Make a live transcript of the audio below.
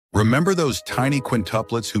Remember those tiny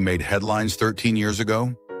quintuplets who made headlines 13 years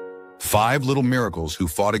ago? 5 little miracles who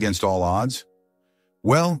fought against all odds?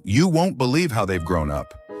 Well, you won't believe how they've grown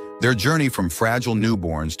up. Their journey from fragile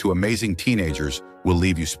newborns to amazing teenagers will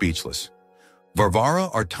leave you speechless. Varvara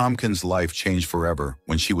Tompkins' life changed forever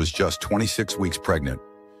when she was just 26 weeks pregnant.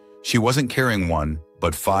 She wasn't carrying one,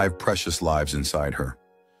 but 5 precious lives inside her.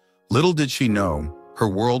 Little did she know, her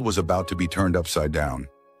world was about to be turned upside down.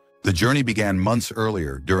 The journey began months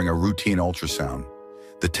earlier during a routine ultrasound.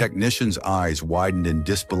 The technician's eyes widened in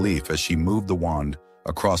disbelief as she moved the wand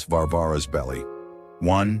across Varvara's belly.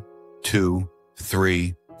 1, 2,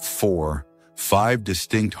 3, 4, 5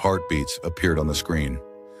 distinct heartbeats appeared on the screen.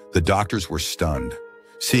 The doctors were stunned.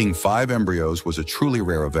 Seeing 5 embryos was a truly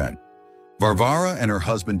rare event. Varvara and her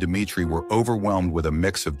husband Dmitry were overwhelmed with a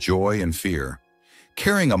mix of joy and fear.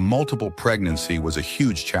 Carrying a multiple pregnancy was a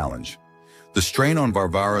huge challenge. The strain on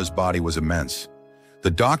Varvara's body was immense.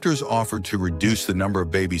 The doctors offered to reduce the number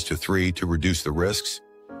of babies to 3 to reduce the risks,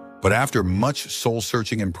 but after much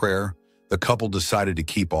soul-searching and prayer, the couple decided to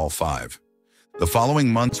keep all 5. The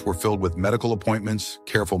following months were filled with medical appointments,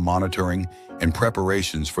 careful monitoring, and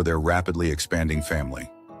preparations for their rapidly expanding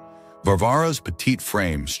family. Varvara's petite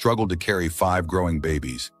frame struggled to carry 5 growing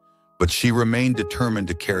babies, but she remained determined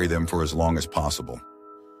to carry them for as long as possible.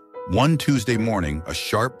 One Tuesday morning, a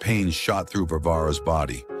sharp pain shot through Varvara's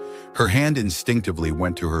body. Her hand instinctively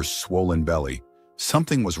went to her swollen belly.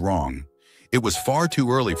 Something was wrong. It was far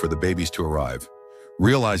too early for the babies to arrive.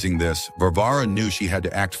 Realizing this, Varvara knew she had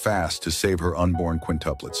to act fast to save her unborn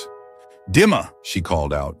quintuplets. "Dima," she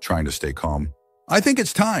called out, trying to stay calm. "I think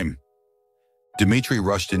it's time." Dmitry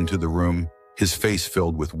rushed into the room, his face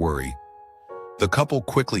filled with worry. The couple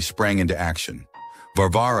quickly sprang into action.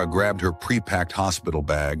 Varvara grabbed her pre-packed hospital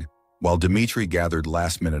bag, while Dmitry gathered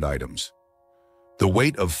last-minute items. The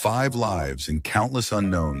weight of 5 lives and countless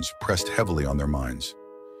unknowns pressed heavily on their minds.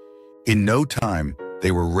 In no time, they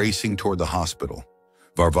were racing toward the hospital.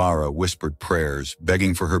 Varvara whispered prayers,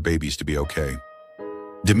 begging for her babies to be okay.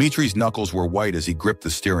 Dmitry's knuckles were white as he gripped the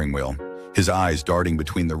steering wheel, his eyes darting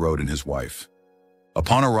between the road and his wife.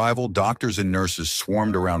 Upon arrival, doctors and nurses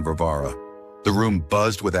swarmed around Varvara. The room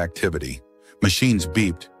buzzed with activity. Machines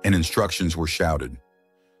beeped and instructions were shouted.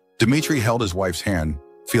 Dmitry held his wife's hand,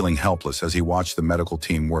 feeling helpless as he watched the medical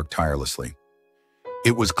team work tirelessly.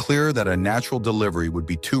 It was clear that a natural delivery would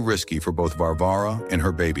be too risky for both Varvara and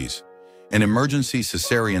her babies. An emergency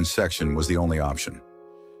cesarean section was the only option.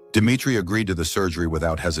 Dmitry agreed to the surgery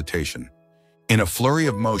without hesitation. In a flurry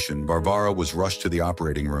of motion, Varvara was rushed to the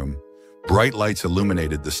operating room. Bright lights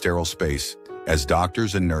illuminated the sterile space as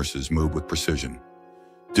doctors and nurses moved with precision.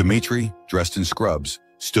 Dmitry, dressed in scrubs,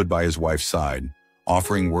 stood by his wife's side,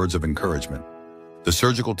 offering words of encouragement. The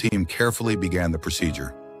surgical team carefully began the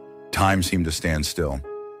procedure. Time seemed to stand still.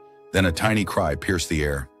 Then a tiny cry pierced the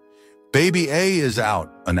air. "Baby A is out,"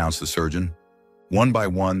 announced the surgeon. One by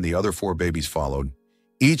one, the other 4 babies followed.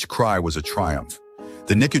 Each cry was a triumph.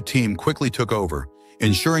 The NICU team quickly took over,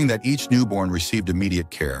 ensuring that each newborn received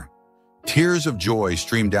immediate care. Tears of joy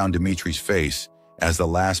streamed down Dmitry's face as the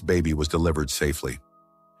last baby was delivered safely.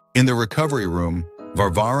 In the recovery room,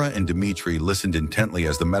 Varvara and Dmitry listened intently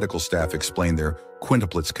as the medical staff explained their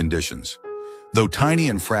quintuplets' conditions. Though tiny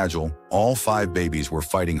and fragile, all 5 babies were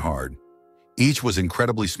fighting hard. Each was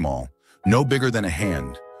incredibly small, no bigger than a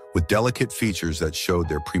hand, with delicate features that showed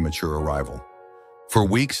their premature arrival. For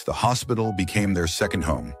weeks, the hospital became their second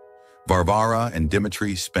home. Varvara and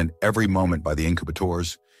Dmitry spent every moment by the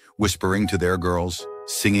incubators, whispering to their girls,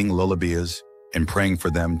 singing lullabies, and praying for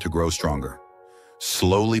them to grow stronger.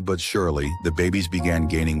 Slowly but surely, the babies began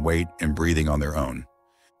gaining weight and breathing on their own.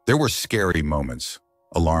 There were scary moments,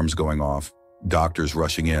 alarms going off, doctors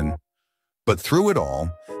rushing in. But through it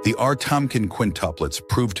all, the Tompkins quintuplets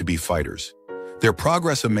proved to be fighters. Their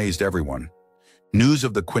progress amazed everyone. News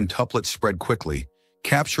of the quintuplets spread quickly,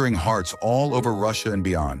 capturing hearts all over Russia and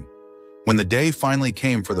beyond. When the day finally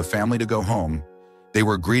came for the family to go home, they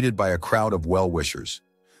were greeted by a crowd of well-wishers.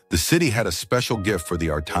 The city had a special gift for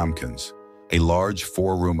the Tompkins, a large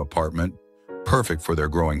 4-room apartment, perfect for their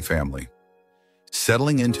growing family.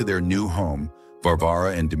 Settling into their new home,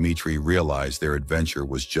 Varvara and Dmitry realized their adventure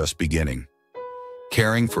was just beginning.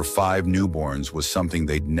 Caring for 5 newborns was something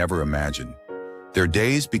they'd never imagined. Their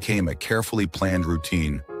days became a carefully planned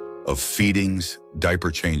routine of feedings,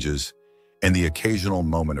 diaper changes, and the occasional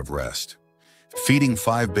moment of rest. Feeding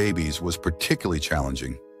 5 babies was particularly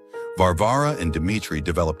challenging. Varvara and Dmitry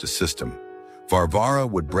developed a system. Varvara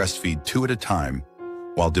would breastfeed 2 at a time,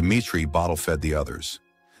 while Dmitry bottle-fed the others.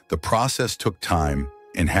 The process took time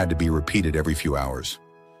and had to be repeated every few hours.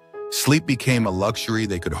 Sleep became a luxury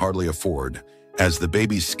they could hardly afford, as the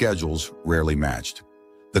babies' schedules rarely matched.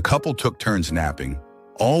 The couple took turns napping,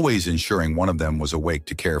 always ensuring one of them was awake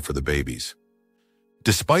to care for the babies.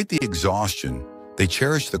 Despite the exhaustion, they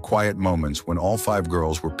cherished the quiet moments when all 5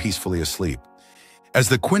 girls were peacefully asleep. As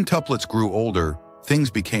the quintuplets grew older, things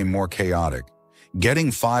became more chaotic.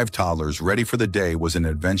 Getting 5 toddlers ready for the day was an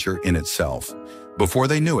adventure in itself. Before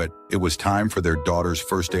they knew it, it was time for their daughter's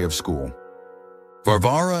first day of school.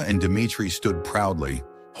 Varvara and Dmitri stood proudly,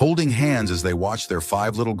 holding hands as they watched their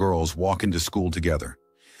 5 little girls walk into school together.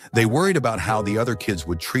 They worried about how the other kids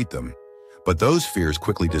would treat them, but those fears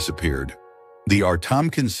quickly disappeared. The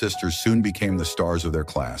Artamkin sisters soon became the stars of their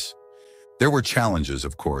class. There were challenges,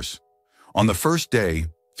 of course. On the first day,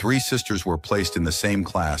 3 sisters were placed in the same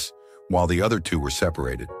class, while the other 2 were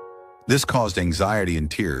separated. This caused anxiety and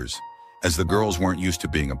tears, as the girls weren't used to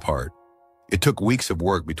being apart. It took weeks of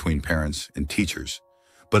work between parents and teachers,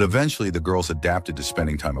 but eventually the girls adapted to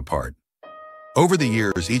spending time apart. Over the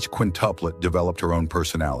years, each quintuplet developed her own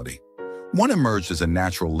personality. One emerged as a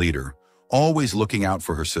natural leader, always looking out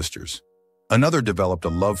for her sisters. Another developed a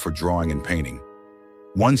love for drawing and painting.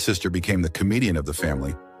 One sister became the comedian of the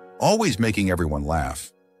family, always making everyone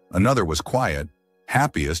laugh. Another was quiet,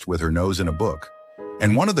 happiest with her nose in a book.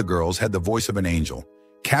 And one of the girls had the voice of an angel,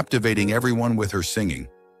 captivating everyone with her singing.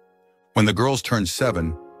 When the girls turned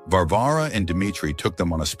 7, Varvara and Dmitri took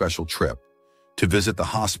them on a special trip to visit the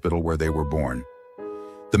hospital where they were born.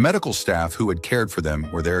 The medical staff who had cared for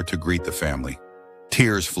them were there to greet the family.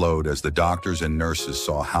 Tears flowed as the doctors and nurses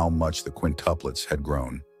saw how much the quintuplets had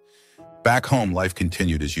grown. Back home, life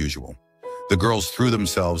continued as usual. The girls threw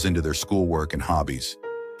themselves into their schoolwork and hobbies.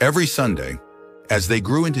 Every Sunday, as they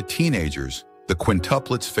grew into teenagers, the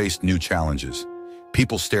quintuplets faced new challenges.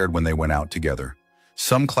 People stared when they went out together.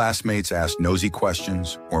 Some classmates asked nosy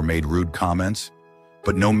questions or made rude comments,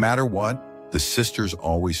 but no matter what, the sisters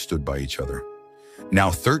always stood by each other. Now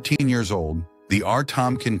 13 years old, the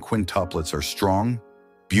Artamkin quintuplets are strong,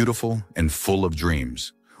 beautiful, and full of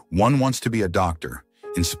dreams. One wants to be a doctor,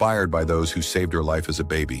 inspired by those who saved her life as a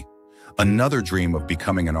baby. Another dream of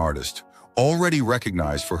becoming an artist, already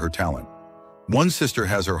recognized for her talent. One sister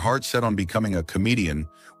has her heart set on becoming a comedian,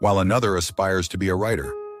 while another aspires to be a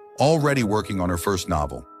writer, already working on her first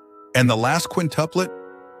novel. And the last quintuplet?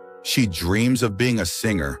 She dreams of being a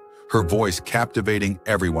singer, her voice captivating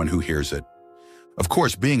everyone who hears it. Of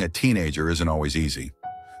course, being a teenager isn't always easy.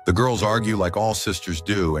 The girls argue like all sisters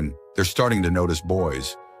do, and they're starting to notice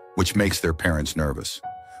boys, which makes their parents nervous.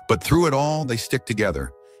 But through it all, they stick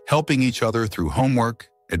together, helping each other through homework,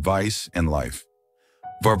 advice, and life.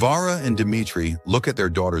 Varvara and Dmitri look at their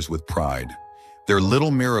daughters with pride. Their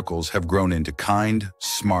little miracles have grown into kind,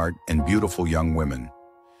 smart, and beautiful young women.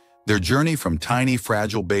 Their journey from tiny,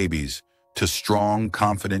 fragile babies to strong,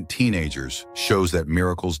 confident teenagers shows that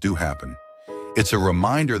miracles do happen. It's a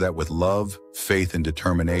reminder that with love, faith, and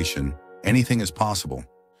determination, anything is possible.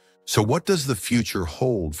 So what does the future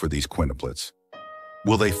hold for these quintuplets?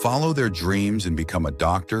 Will they follow their dreams and become a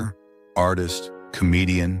doctor, artist,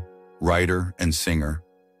 comedian, writer, and singer?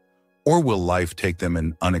 Or will life take them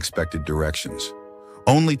in unexpected directions?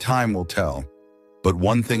 Only time will tell, but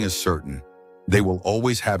one thing is certain, they will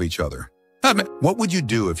always have each other. What would you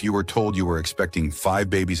do if you were told you were expecting 5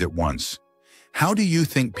 babies at once? How do you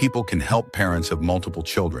think people can help parents of multiple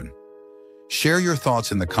children? Share your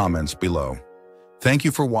thoughts in the comments below. Thank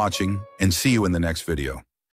you for watching, and see you in the next video.